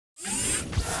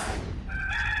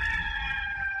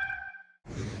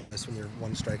nervous when you're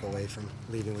one strike away from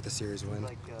leaving with a series win?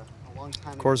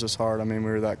 Of course it's hard. I mean,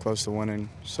 we were that close to winning,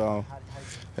 so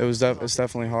it's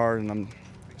definitely hard, and I'm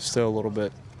still a little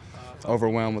bit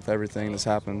overwhelmed with everything that's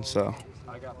happened. So.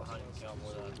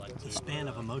 The span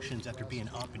of emotions after being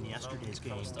up in yesterday's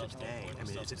game to today, I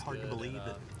mean, is it hard to believe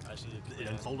that it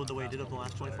unfolded the way it did over the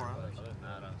last 24 hours?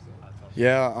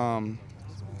 Yeah,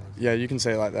 yeah, you can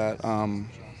say it like that.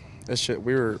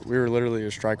 We were literally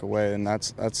a strike away, and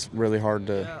that's really hard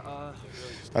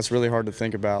to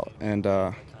think about, and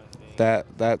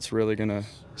that's really gonna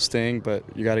sting. But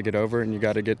you got to get over it, and you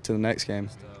got to get to the next game.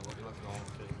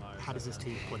 How does this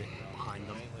team put it behind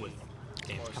them with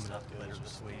games coming up later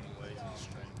this week?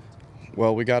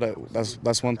 Well, we gotta.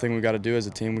 That's one thing we got to do as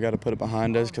a team. We got to put it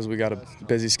behind us because we got a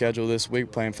busy schedule this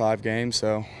week, playing 5 games.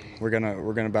 So we're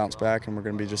gonna bounce back, and we're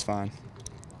gonna be just fine.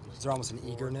 Is there almost an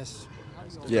eagerness?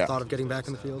 Yeah. The thought of getting back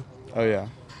in the field? Oh yeah.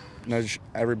 No,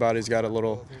 everybody's got a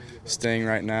little sting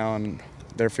right now, and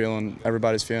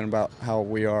everybody's feeling about how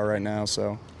we are right now.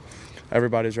 So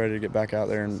everybody's ready to get back out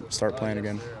there and start playing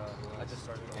again.